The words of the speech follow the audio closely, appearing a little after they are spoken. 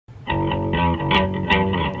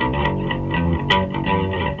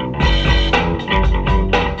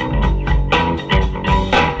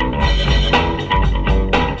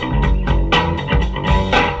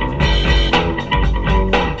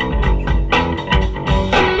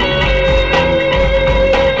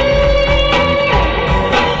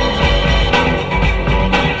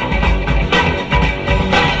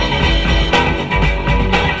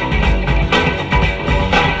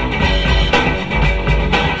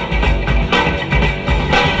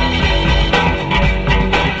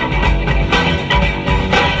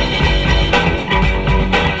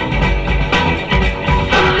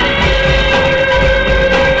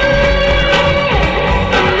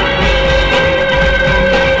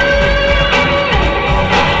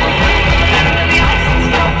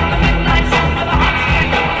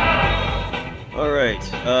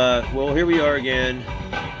here we are again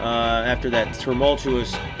after that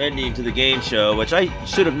tumultuous ending to the game show, which I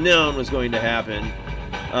should have known was going to happen.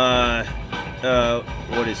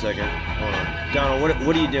 Wait a second. Hold on. Donald,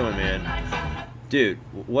 what are you doing, man? Dude,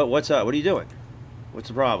 what's up? What are you doing? What's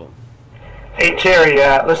the problem? Hey, Terry,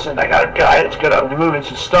 listen, I got a guy that's going to be moving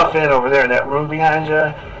some stuff in over there in that room behind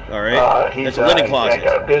you. All right. It's a linen closet. I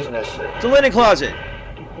got a business. It's a linen closet.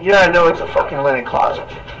 Yeah, I know it's a fucking linen closet.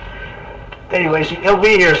 Anyways, he'll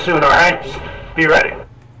be here soon, all right? Just be ready.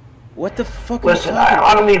 What the fuck? Listen,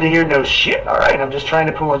 I don't need to hear no shit, all right? I'm just trying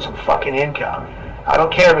to pull in some fucking income. I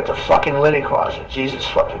don't care if it's a fucking linen closet. Jesus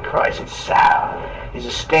fucking Christ, it's Sal. He's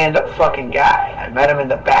a stand-up fucking guy. I met him in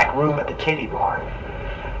the back room at the titty bar.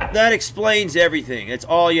 That explains everything. That's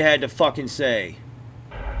all you had to fucking say.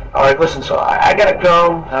 All right, listen, so I gotta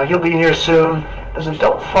go. He'll be here soon. Listen,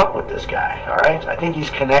 don't fuck with this guy, all right? I think he's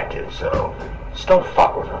connected, so just don't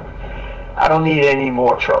fuck with him. I don't need any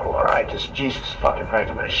more trouble, all right? Just Jesus fucking Christ,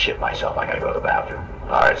 I'm gonna shit myself. I gotta go to the bathroom.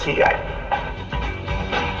 All right, see you guys.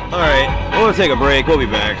 All right, we'll take a break. We'll be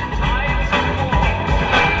back.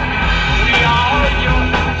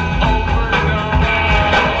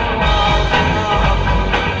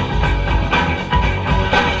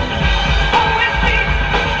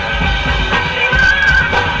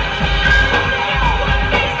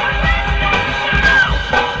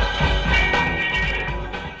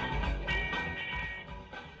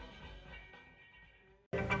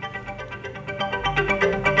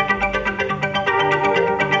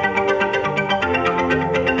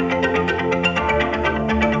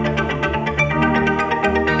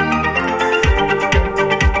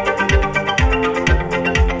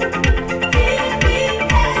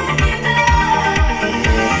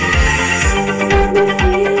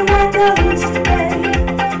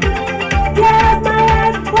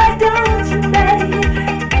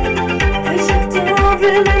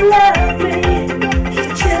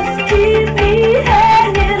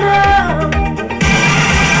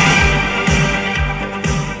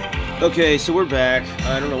 Okay, so we're back.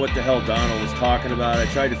 I don't know what the hell Donald was talking about. I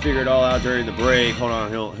tried to figure it all out during the break. Hold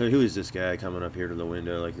on, who is this guy coming up here to the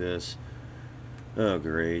window like this? Oh,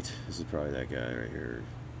 great. This is probably that guy right here.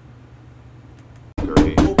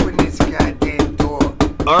 Great. Open this goddamn door.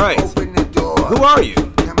 All right. Open the door. Who are you?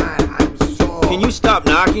 Come on, I'm Saul. Can you stop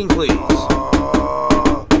knocking, please?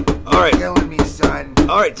 Oh, all right. You're killing me, son.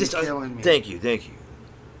 All right, just killing me. Thank you.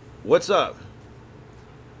 What's up?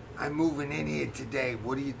 I'm moving in here today.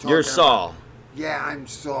 What are you talking You're Saul. about? Yeah, I'm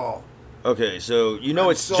Saul. Okay, so you know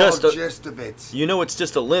I'm it's Saul just a Gestovitz. you know it's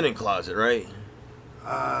just a linen closet, right?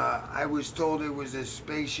 I was told it was a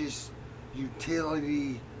spacious,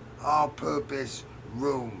 utility, all-purpose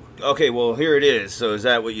room. Okay, well here it is. So is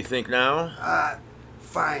that what you think now?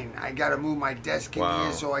 Fine. I gotta move my desk in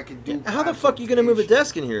here so I can do. How the fuck are you gonna move a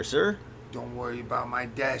desk in here, sir? Don't worry about my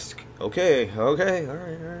desk. Okay, all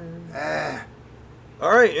right. All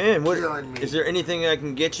right, man. What is there anything I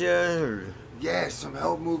can get you? Or? Yeah, some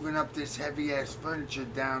help moving up this heavy ass furniture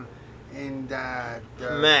down, and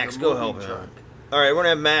Max, go help him. All right, we're gonna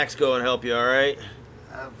have Max go and help you. All right.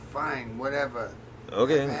 Fine, whatever.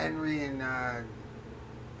 Okay. Have Henry and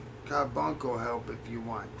Carbuncle help if you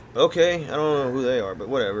want. Okay, I don't know who they are, but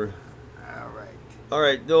whatever. All right. All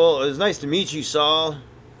right. Well, it was nice to meet you, Saul.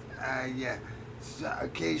 Yeah. So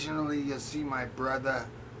occasionally you'll see my brother,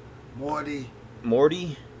 Morty.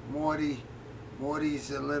 Morty's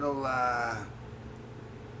a little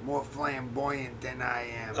more flamboyant than I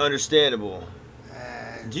am. Understandable.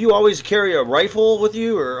 Do you always carry a rifle with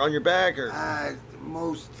you or on your back? Or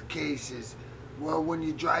most cases. Well, when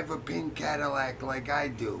you drive a pink Cadillac like I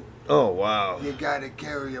do. Oh, wow. You gotta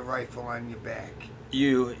carry a rifle on your back.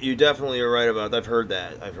 You definitely are right about that.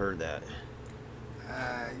 I've heard that.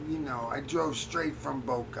 You know, I drove straight from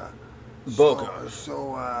Boca.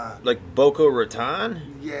 Boca. Like Boca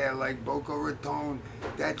Raton? Yeah, like Boca Raton.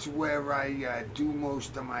 That's where I do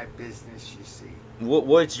most of my business, you see.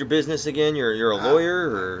 What's your business again? You're a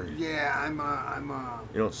lawyer, or? Yeah, I'm a.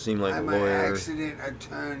 You don't seem like a lawyer. I'm an accident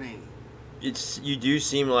attorney. You do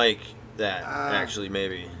seem like that, actually,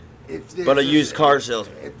 maybe. But a used car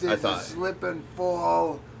salesman. If there's a slip and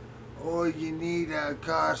fall, or you need a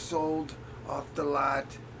car sold off the lot,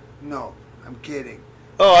 no, I'm kidding.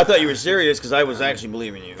 Oh, I thought you were serious because I was actually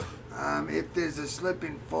believing you. If there's a slip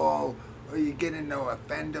and fall, or you get into a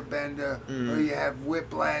fender bender, or you have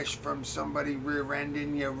whiplash from somebody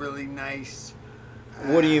rear-ending you really nice.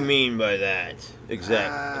 What do you mean by that?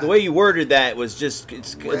 Exactly. The way you worded that was just,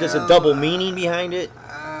 there's a double meaning behind it?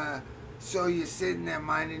 So you're sitting there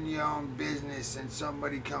minding your own business and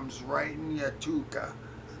somebody comes right in your tuka.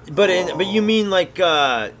 But you mean like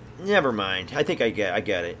Never mind. I think I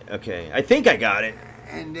get it. Okay. I think I got it.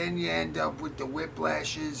 And then you end up with the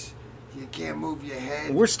whiplashes. You can't move your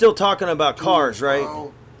head. We're still talking about cars,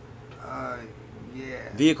 right?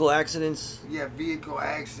 Yeah. Vehicle accidents? Yeah, vehicle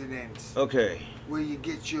accidents. Okay. Where you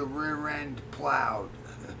get your rear end plowed.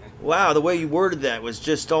 Wow, the way you worded that was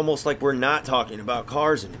just almost like we're not talking about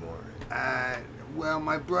cars anymore. Well,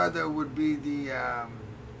 my brother would be the,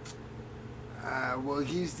 well,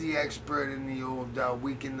 he's the expert in the old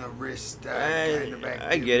weak in the wrist kind of activities.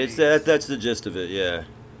 I get it. That's the gist of it, yeah.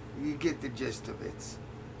 You get the gist of it.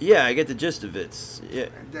 Yeah, I get the gist of it. Yeah.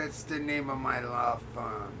 That's the name of my law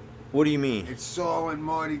firm. What do you mean? It's Saul and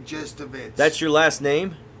Marty Gistovitz. That's your last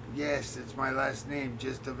name? Yes, it's my last name,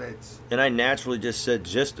 Gistovitz. And I naturally just said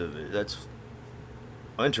gist of it. That's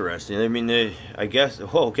interesting. I mean, I guess,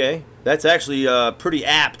 okay. That's actually a pretty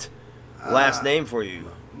apt last name for you.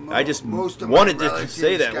 I just wanted to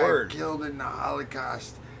say that word. Killed in the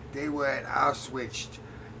Holocaust. They were at Auschwitz.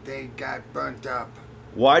 They got burnt up.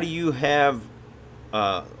 Why do you have,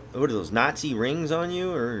 what are those, Nazi rings on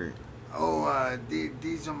you, or? Oh,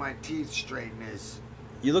 these are my teeth straighteners.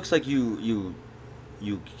 You looks like you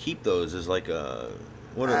keep those as like a,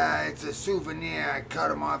 what? It's a souvenir. I cut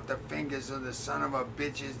them off the fingers of the son of a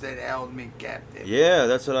bitches that held me captive. Yeah,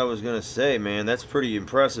 that's what I was gonna say, man. That's pretty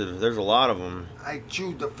impressive. There's a lot of them. I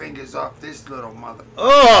chewed the fingers off this little motherfucker.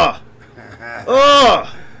 Oh!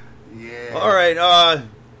 Oh! Yeah. All right.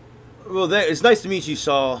 Well, it's nice to meet you,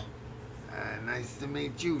 Saul. Nice to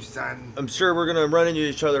meet you, son. I'm sure we're gonna run into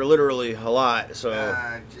each other literally a lot. So,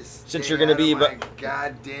 just since you're gonna be my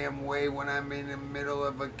goddamn way when I'm in the middle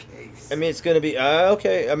of a case. I mean, it's gonna be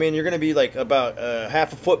okay. I mean, you're gonna be like about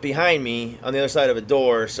half a foot behind me on the other side of a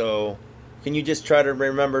door. So, can you just try to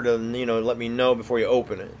remember to let me know before you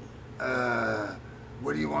open it?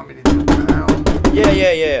 What do you want me to do now?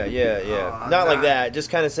 Yeah. Not like that. Just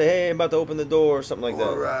kind of say, hey, I'm about to open the door or something like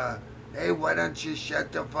that. Hey, why don't you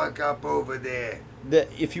shut the fuck up over there?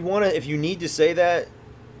 If you need to say that,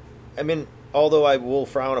 I mean, although I will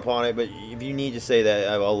frown upon it, but if you need to say that,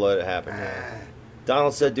 I'll let it happen. Yeah.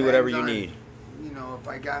 Donald said, do whatever you need. If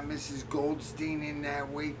I got Mrs. Goldstein in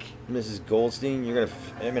that week. Mrs. Goldstein, you're gonna.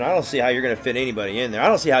 I mean, I don't see how you're gonna fit anybody in there. I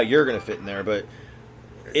don't see how you're gonna fit in there, but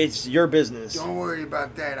it's your business. Don't worry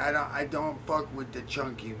about that. I don't fuck with the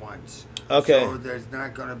chunky ones. Okay. So there's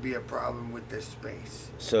not gonna be a problem with the space.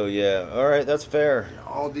 So yeah, all right, that's fair.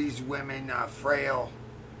 All these women are frail.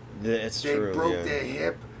 That's true. They broke their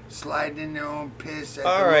hip sliding in their own piss at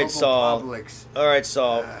all the right, local Saul. Publix. All right,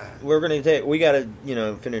 Saul. We gotta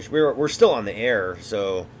finish. We're still on the air,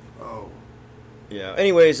 so. Oh. Yeah.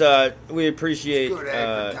 Anyways, we appreciate. It's good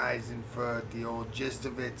advertising for the old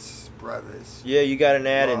Gistovitz brothers. Yeah, you got an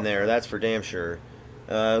ad in there. That's for damn sure.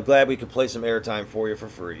 Glad we could play some airtime for you for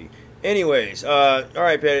free. Anyways, all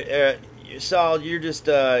right, Pat. Saul, you're just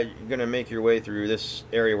gonna make your way through this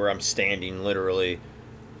area where I'm standing, literally.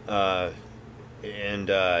 I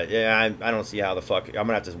don't see how the fuck I'm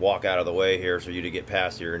gonna have to walk out of the way here for you to get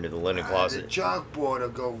past here into the linen closet. The chalkboard will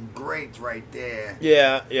go great right there.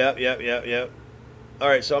 Yeah. Yep. All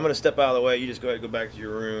right, so I'm gonna step out of the way. You just go ahead and go back to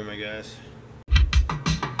your room, I guess.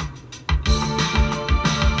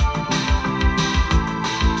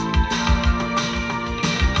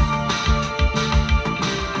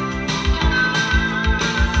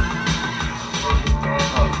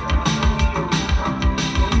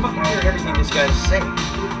 Everything this guy's saying.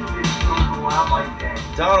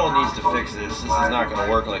 Donald needs to fix this. This is not going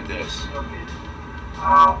to work like this.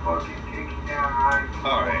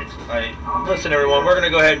 Alright. Listen, everyone, we're going to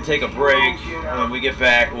go ahead and take a break. When we get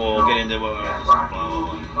back, we'll get into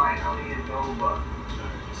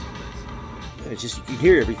it's just, you can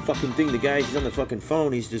hear every fucking thing. The guy, he's on the fucking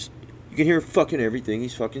phone. You can hear fucking everything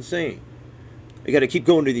he's fucking saying. You got to keep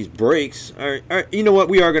going to these breaks. All right. You know what?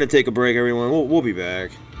 We are going to take a break, everyone. We'll be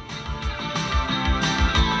back.